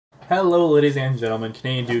Hello ladies and gentlemen,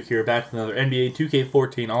 Canadian Duke here, back with another NBA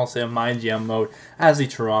 2K14 also in my GM mode as the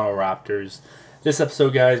Toronto Raptors. This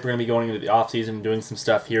episode, guys, we're going to be going into the offseason and doing some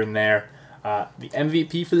stuff here and there. The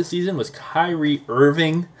MVP for the season was Kyrie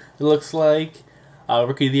Irving, it looks like.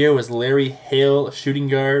 Rookie of the Year was Larry Hale, shooting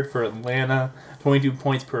guard for Atlanta. 22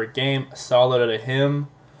 points per game, solid out of him.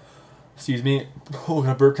 Excuse me, got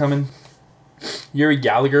a burp coming. Yuri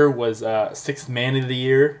Gallagher was 6th man of the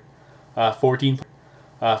year, 14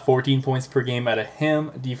 points per game out of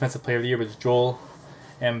him. Defensive player of the year was Joel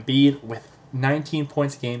Embiid with 19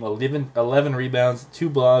 points a game, 11 rebounds, 2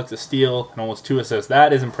 blocks, a steal, and almost 2 assists.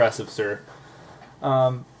 That is impressive, sir.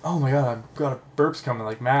 Oh my god, I've got burps coming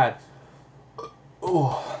like mad.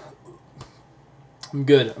 Oh, I'm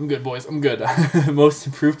good, boys. I'm good. Most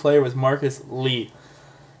improved player was Marcus Lee.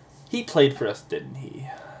 He played for us, didn't he?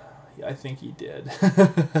 Yeah, I think he did.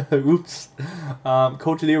 Oops. Coach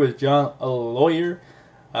of the year was John Lawyer.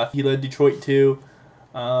 He led Detroit too.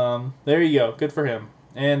 There you go. Good for him.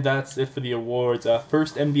 And that's it for the awards.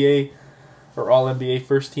 First NBA or All NBA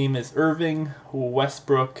first team is Irving,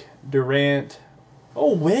 Westbrook, Durant.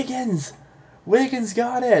 Oh, Wiggins. Wiggins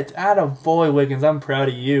got it. Attaboy, Wiggins. I'm proud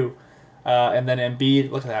of you. And then Embiid.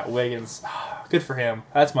 Look at that, Wiggins. Good for him.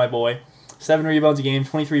 That's my boy. 7 rebounds a game,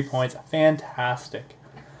 23 points. Fantastic.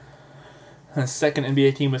 And the second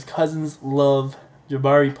NBA team was Cousins, Love,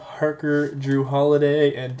 Jabari Parker, Drew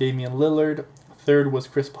Holiday, and Damian Lillard. Third was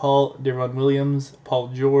Chris Paul, Deron Williams, Paul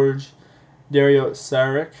George, Dario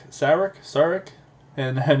Saric,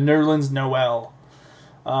 and Nerlens Noel.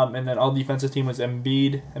 And then all defensive team was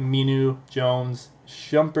Embiid, Aminu, Jones,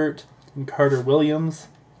 Shumpert, and Carter Williams.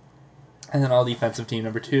 And then all defensive team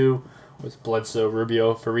number 2 was Bledsoe,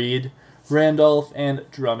 Rubio, Fareed, Randolph, and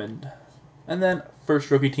Drummond. And then first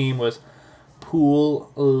rookie team was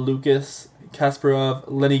Poole, Lucas, Kasparov,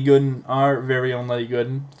 Lenny Gooden, our very own Lenny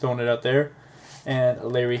Gooden, throwing it out there, and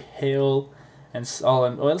Larry Hale, and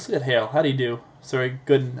Solomon. Oh, let's look at Hale. How do you do? Sorry,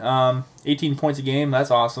 Gooden. 18 points a game.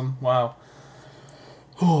 That's awesome. Wow.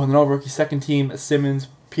 Oh, and then all rookie second team: Simmons,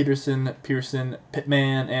 Pearson,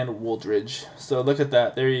 Pittman, and Wooldridge. So look at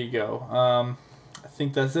that. There you go. I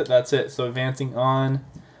think that's it. That's it. So advancing on,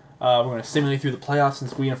 we're going to simulate through the playoffs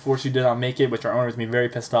since we unfortunately did not make it, which our owners made me very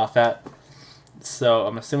pissed off at. So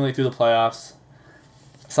I'm going to simulate through the playoffs.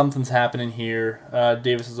 Something's happening here.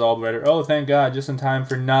 Davis is all better. Oh, thank God, just in time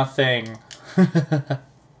for nothing.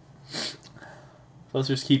 Let's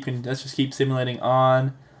just keep simulating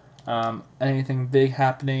on. Anything big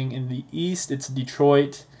happening in the East? It's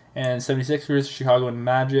Detroit and 76ers, Chicago and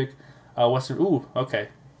Magic. Western. Ooh, okay.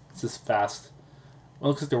 This is fast. Well,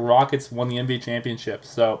 it looks like the Rockets won the NBA championship.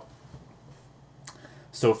 So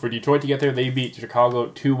for Detroit to get there, they beat Chicago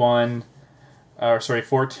 2-1.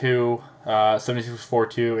 4-2, 76ers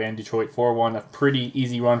 4-2, and Detroit 4-1. A pretty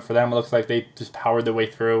easy run for them. It looks like they just powered their way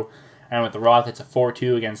through. And with the Rockets, a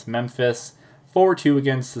 4-2 against Memphis, 4-2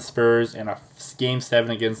 against the Spurs, and a Game 7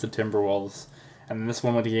 against the Timberwolves. And then this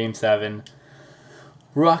one went to Game 7.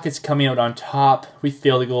 Rockets coming out on top. We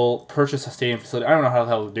failed a goal, purchased a stadium facility. I don't know how the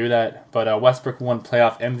hell to do that, but Westbrook won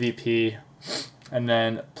playoff MVP. And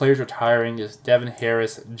then players retiring is Devin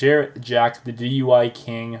Harris, Jarrett Jack, the DUI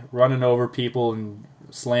king, running over people and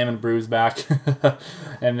slamming Bruce back.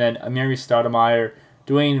 And then Amiri Stoudemire,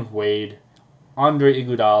 Dwayne Wade, Andre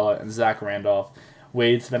Iguodala, and Zach Randolph.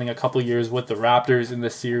 Wade spending a couple years with the Raptors in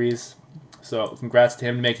this series. So congrats to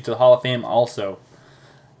him to make it to the Hall of Fame also.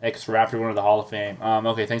 Ex-Raptor winner of the Hall of Fame.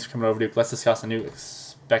 Okay, thanks for coming over, Duke. Let's discuss a new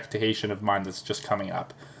expectation of mine that's just coming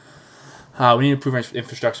up. We need to improve our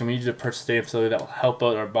infrastructure. We need to purchase a stadium facility that will help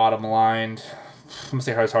out our bottom line. I'm going to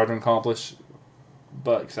say it's hard to accomplish,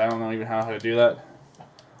 but because I don't know even how to do that.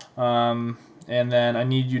 And then I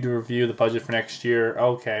need you to review the budget for next year.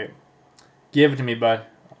 Okay. Give it to me, bud.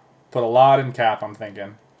 Put a lot in cap, I'm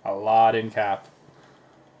thinking. A lot in cap.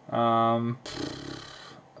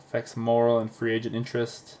 Affects moral and free agent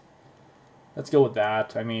interest. Let's go with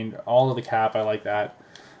that. I mean, all of the cap, I like that.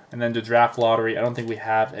 And then the draft lottery, I don't think we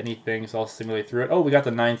have anything, so I'll simulate through it. Oh, we got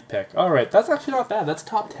the 9th pick. All right, that's actually not bad. That's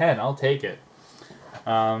top 10. I'll take it.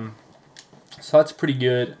 So that's pretty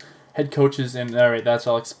good. Head coaches, and all right, that's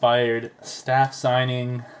all expired. Staff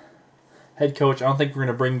signing. Head coach, I don't think we're going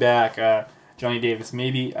to bring back Johnny Davis.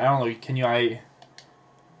 Maybe, I don't know, can I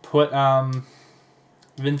put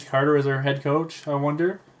Vince Carter as our head coach, I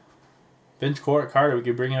wonder? Vince Carter, we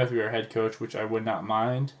could bring him as our head coach, which I would not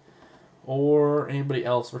mind. Or anybody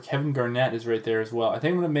else. Or Kevin Garnett is right there as well. I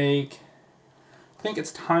think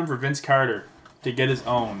it's time for Vince Carter to get his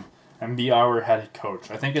own and be our head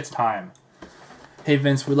coach. I think it's time. Hey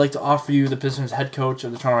Vince, we'd like to offer you the position as head coach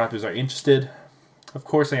of the Toronto Raptors. Are you interested? Of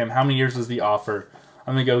course I am. How many years is the offer?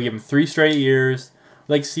 I'm going to go give him 3 straight years. I'd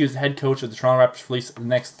like to see you as the head coach of the Toronto Raptors for at least the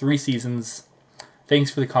next 3 seasons.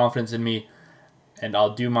 Thanks for the confidence in me, and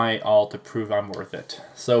I'll do my all to prove I'm worth it.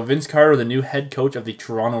 So Vince Carter, the new head coach of the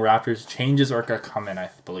Toronto Raptors, changes are going to come in, I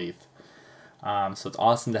believe. So it's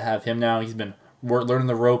awesome to have him now. He's been learning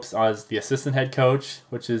the ropes as the assistant head coach,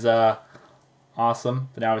 which is awesome.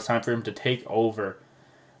 But now it's time for him to take over.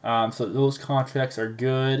 So those contracts are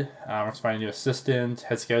good. Let's find a new assistant.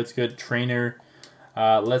 Head scout's good. Trainer.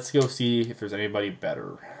 Let's go see if there's anybody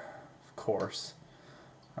better. Of course.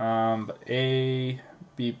 But A,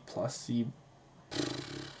 B plus C.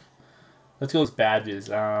 Let's go with badges.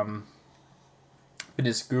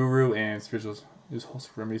 Fitness Guru and Spiritual host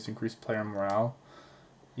remedies to increase player morale.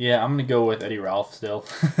 Yeah, I'm gonna go with Eddie Ralph still.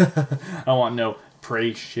 I don't want no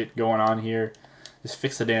praise shit going on here. Just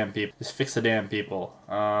fix the damn people. Just fix the damn people.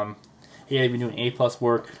 Hey, I've been doing A+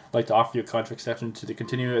 work. I'd like to offer you a contract extension to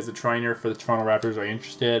continue as a trainer for the Toronto Raptors. Are you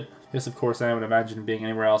interested? Yes, of course I would imagine being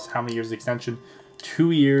anywhere else. How many years of extension?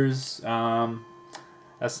 2 years. That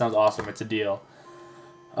sounds awesome. It's a deal.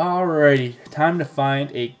 Alrighty, time to find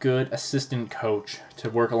a good assistant coach to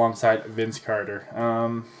work alongside Vince Carter.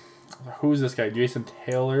 Who's this guy? Jason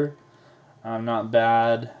Taylor. Not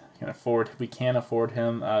bad. We can afford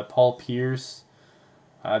him. Paul Pierce.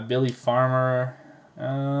 Billy Farmer.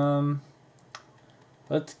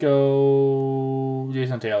 Let's go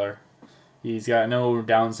Jason Taylor. He's got no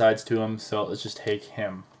downsides to him, so let's just take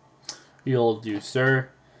him. You'll do, sir.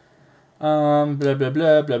 Blah, blah,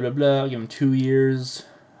 blah, blah, blah, blah. Give him 2 years.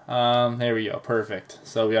 There we go. Perfect.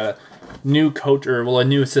 So we got a new coach, or well, a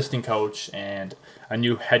new assistant coach and a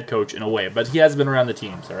new head coach in a way. But he has been around the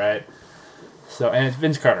teams, all right? So, and it's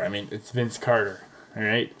Vince Carter. I mean, it's Vince Carter, all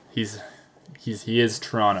right? He is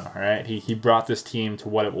Toronto, all right? He brought this team to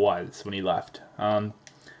what it was when he left.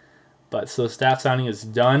 But so staff signing is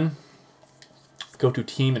done. Go to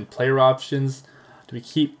team and player options. Do we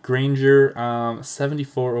keep Granger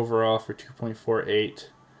 74 overall for 2.48?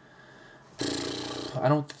 I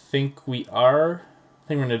don't think we are. I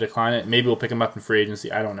think we're going to decline it. Maybe we'll pick him up in free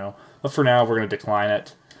agency. I don't know. But for now, we're going to decline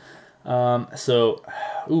it.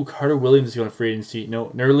 Carter Williams is going to free agency. No,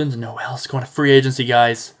 Nerlens Noel is going to free agency,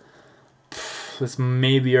 guys. This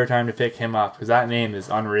may be our time to pick him up because that name is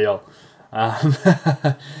unreal.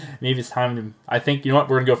 Maybe it's time to... I think, you know what?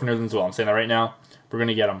 We're going to go for Nerlens Noel. I'm saying that right now. We're going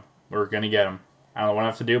to get him. We're going to get him. I don't know what I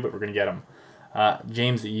have to do, but we're going to get him.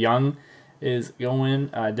 James Young is going.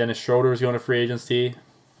 Dennis Schroeder is going to free agency.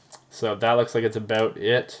 So that looks like it's about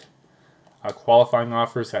it. Qualifying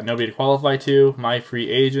offers. Got nobody to qualify to. My free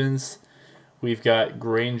agents. We've got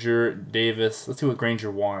Granger, Davis. Let's see what Granger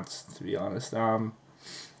wants, to be honest. Oh,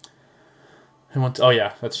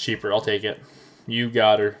 yeah, that's cheaper. I'll take it. You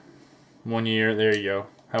got her. 1 year. There you go.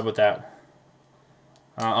 How about that?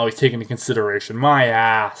 He's taking into consideration. My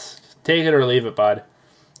ass. Take it or leave it, bud.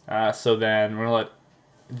 So then we're going to let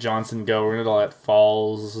Johnson go. We're going to let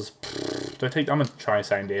Falls. I'm going to try and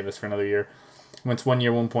sign Davis for another year. It's 1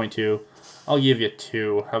 year, 1.2. I'll give you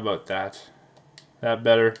 2. How about that? That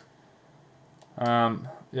better? Yeah,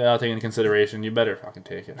 I'll take into consideration. You better fucking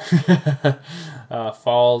take it.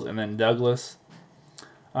 Falls and then Douglas.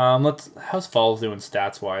 How's Falls doing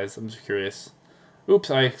stats wise? I'm just curious. Oops,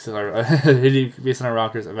 based on our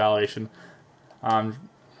Rockers evaluation.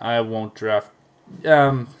 I won't draft.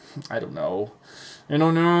 I don't know. I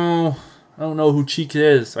don't know who Cheek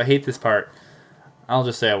is. I hate this part. I'll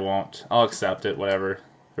just say I won't. I'll accept it. Whatever.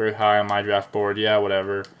 Very high on my draft board. Yeah,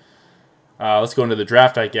 whatever. Let's go into the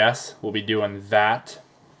draft, I guess. We'll be doing that.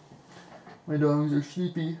 My dogs are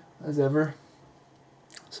sleepy, as ever.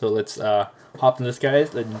 So let's hop into this,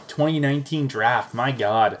 guys. The 2019 draft. My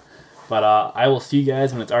God. But I will see you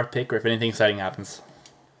guys when it's our pick or if anything exciting happens.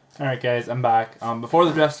 Alright, guys. I'm back. Before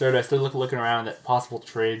the draft started, I started looking around at possible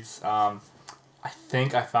trades. I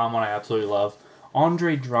think I found one I absolutely love.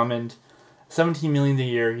 Andre Drummond. $17 million a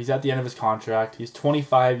year. He's at the end of his contract. He's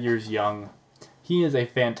 25 years young. He is a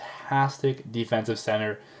fantastic defensive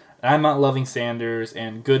center. I'm not loving Sanders,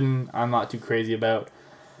 and Gooden I'm not too crazy about.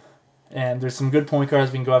 And there's some good point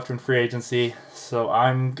guards we can go after in free agency. So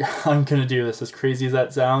I'm gonna do this. As crazy as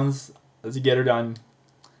that sounds, let's get her done.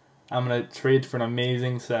 I'm gonna trade for an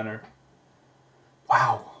amazing center.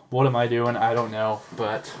 Wow, what am I doing? I don't know,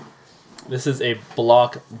 but this is a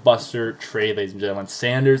blockbuster trade, ladies and gentlemen.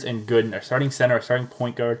 Sanders and Gooden are starting center, our starting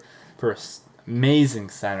point guard for an amazing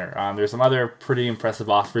center. There's some other pretty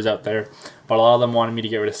impressive offers out there, but a lot of them wanted me to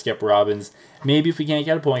get rid of Skip Robbins. Maybe if we can't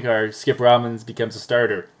get a point guard, Skip Robbins becomes a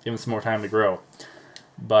starter. Give him some more time to grow.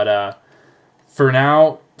 But for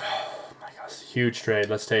now, oh my gosh, huge trade.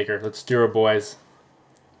 Let's take her. Let's do her, boys.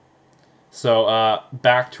 So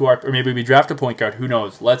back to our, or maybe we draft a point guard. Who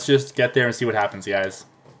knows? Let's just get there and see what happens, guys.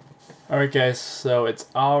 All right, guys. So it's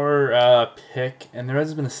our pick, and there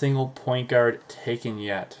hasn't been a single point guard taken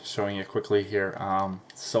yet. Showing you quickly here.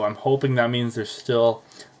 So I'm hoping that means there's still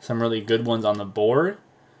some really good ones on the board,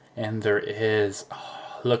 and there is.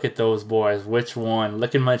 Oh, look at those boys. Which one?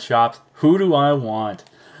 Look at my chops. Who do I want?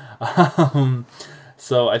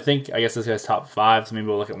 So I guess this guy's top 5. So maybe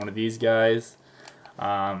we'll look at one of these guys.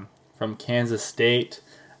 From Kansas State,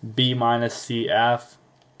 B-CF.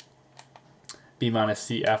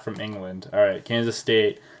 B-CF from England. All right, Kansas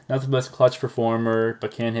State. Not the best clutch performer, but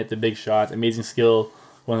can hit the big shots. Amazing skill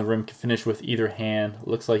when the rim can finish with either hand.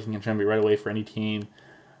 Looks like he can contribute right away for any team.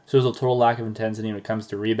 Shows a total lack of intensity when it comes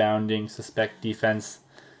to rebounding, suspect defense,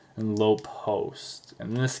 and low post.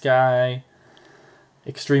 And this guy,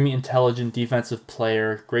 extremely intelligent defensive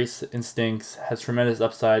player, great instincts, has tremendous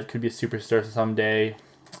upside, could be a superstar someday,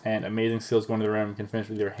 and amazing skills going to the rim, can finish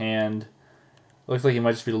with your hand. Looks like he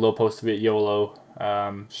might just be the low post to be at YOLO.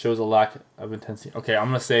 Shows a lack of intensity. Okay,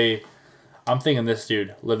 I'm thinking this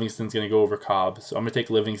dude, Livingston's going to go over Cobb. So I'm going to take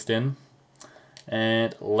Livingston.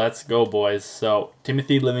 And let's go, boys. So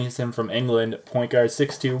Timothy Livingston from England, point guard,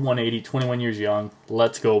 6'2", 180, 21 years young.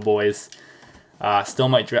 Let's go, boys. Still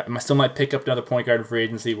might pick up another point guard in free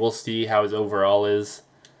agency. We'll see how his overall is.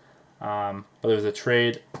 But there's a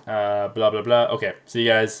trade. Blah, blah, blah. Okay, see you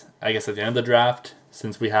guys, I guess, at the end of the draft,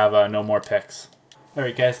 since we have no more picks.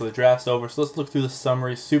 Alright, guys, so the draft's over. So let's look through the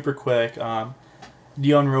summary super quick.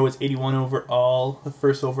 Dion Rose, 81 overall, the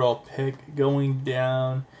first overall pick, going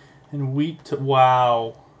down. And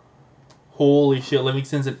wow. Holy shit,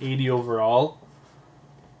 Livingston's at 80 overall.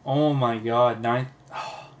 Oh my god, 9.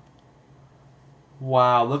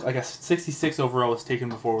 Wow, look, I guess 66 overall was taken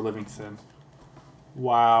before Livingston.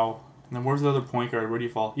 Wow. And then where's the other point guard? Where do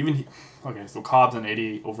you fall? Okay, so Cobb's an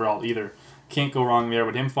 80 overall either. Can't go wrong there,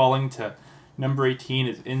 but him falling to number 18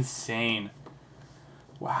 is insane.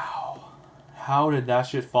 Wow. How did that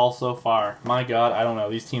shit fall so far? My god, I don't know.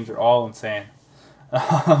 These teams are all insane.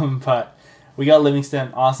 But we got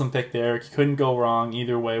Livingston. Awesome pick there. Couldn't go wrong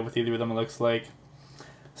either way with either of them, it looks like.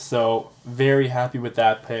 So, very happy with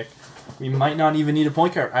that pick. We might not even need a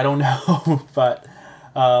point guard. I don't know. But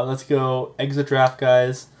let's go exit draft,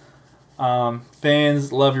 guys.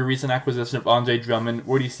 Fans love your recent acquisition of Andre Drummond.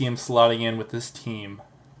 Where do you see him slotting in with this team?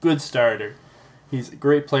 Good starter. He's a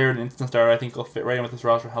great player, an instant starter. I think he'll fit right in with this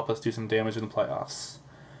roster and help us do some damage in the playoffs.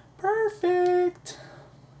 Perfect.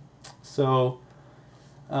 So,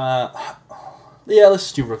 yeah, let's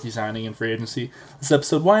just do rookie signing and free agency this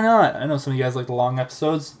episode. Why not? I know some of you guys like the long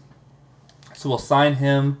episodes. So we'll sign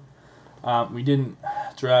him. We didn't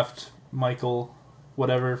draft Michael,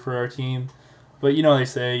 whatever, for our team. But you know they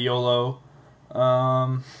say YOLO.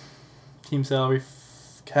 Team salary,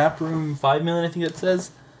 cap room, $5 million, I think it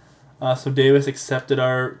says. So Davis accepted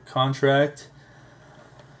our contract.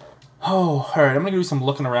 Oh, alright, I'm going to do some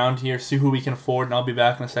looking around here, see who we can afford, and I'll be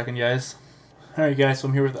back in a second, guys. Alright, guys, so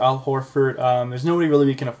I'm here with Al Horford. There's nobody really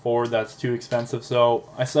we can afford that's too expensive, so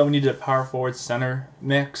I saw we needed a power forward center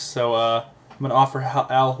mix, so I'm going to offer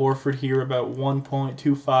Al Horford here about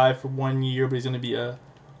 1.25 for 1 year, but he's going to be a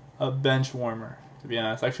bench warmer, to be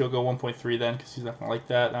honest. Actually, I'll go 1.3 then, because he's not going to like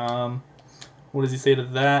that. What does he say to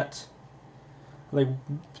that? Like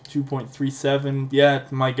 2.37. Yeah,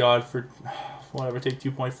 my god, for whatever, take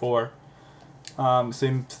 2.4. So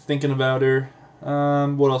I'm thinking about her.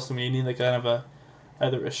 What else do we need? Like kind of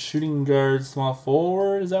either a shooting guard, small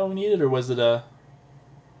forward. Is that what we needed, or was it a?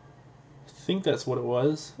 I think that's what it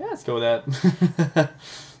was. Yeah, let's go with that.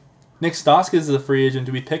 Nick Stoskis is a free agent.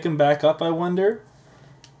 Do we pick him back up, I wonder?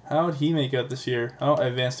 How would he make out this year? Oh, I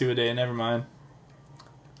advanced to a day. Never mind.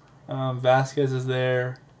 Vasquez is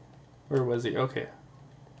there. Where was he? Okay.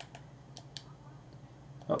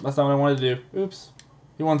 Oh, that's not what I wanted to do. Oops.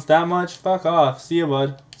 He wants that much? Fuck off. See ya,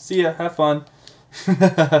 bud. See ya. Have fun.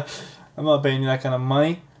 I'm not paying you that kind of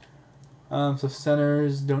money. So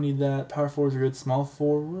centers, don't need that. Power forwards are good. Small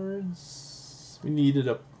forwards. We need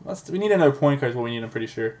another point guard is what we need, I'm pretty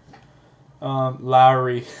sure.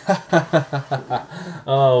 Lowry.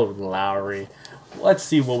 Oh, Lowry. Let's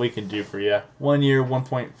see what we can do for you. 1 year,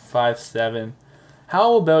 1.57.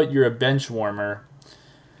 How about you're a bench warmer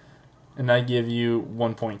and I give you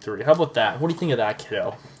 1.3? How about that? What do you think of that,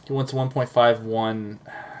 kiddo? He wants 1.51.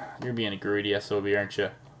 You're being a greedy SOB, aren't you?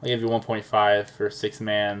 I'll give you 1.5 for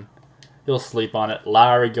 6-man. He'll sleep on it.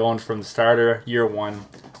 Lowry going from the starter, year 1,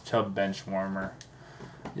 to a bench warmer.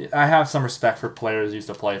 I have some respect for players who used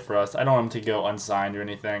to play for us. I don't want them to go unsigned or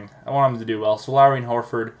anything. I want them to do well. So Lowry and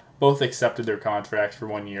Horford both accepted their contracts for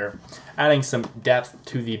 1 year, adding some depth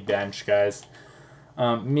to the bench, guys.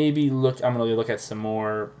 Maybe look. I'm gonna look at some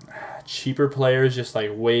more cheaper players, just like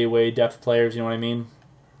way depth players. You know what I mean?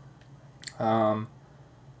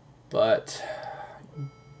 But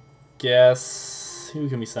guess who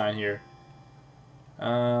can we sign here?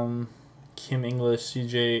 Kim English,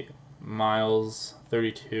 CJ Miles,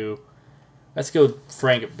 32. Let's go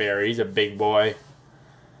Frank Barry. He's a big boy.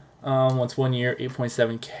 What's 1 year,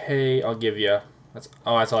 8.7K. I'll give you. That's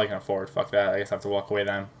all I can afford. Fuck that. I guess I have to walk away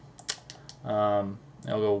then. I'll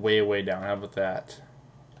go way down. How about that?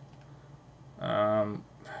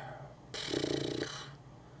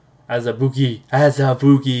 Azabuki.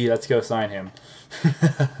 Let's go sign him.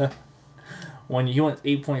 When you want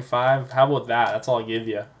 8.5, how about that? That's all I'll give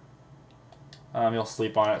you. You'll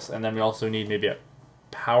sleep on it, and then we also need maybe a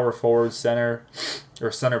power forward center,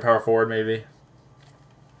 or center power forward maybe.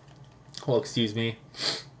 Well, excuse me.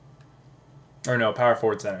 Or no, power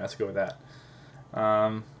forward center. Let's go with that.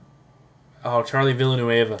 Oh, Charlie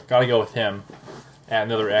Villanueva. Gotta go with him.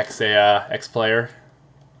 Another ex player.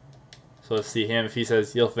 So let's see him. If he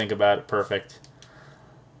says he'll think about it, perfect.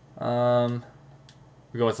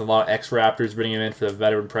 We're going with a lot of ex-Raptors, bringing him in for the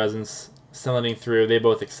veteran presence. Simulating through, they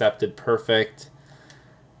both accepted, perfect.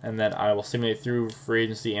 And then I will simulate through free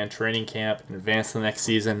agency and training camp and advance to the next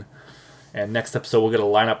season. And next episode, we'll get a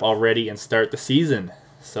lineup already and start the season.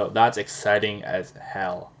 So that's exciting as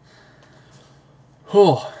hell.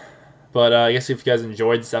 Oh. But I guess if you guys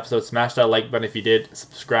enjoyed this episode, smash that like button if you did.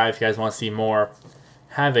 Subscribe if you guys want to see more.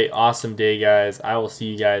 Have an awesome day, guys. I will see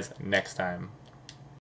you guys next time.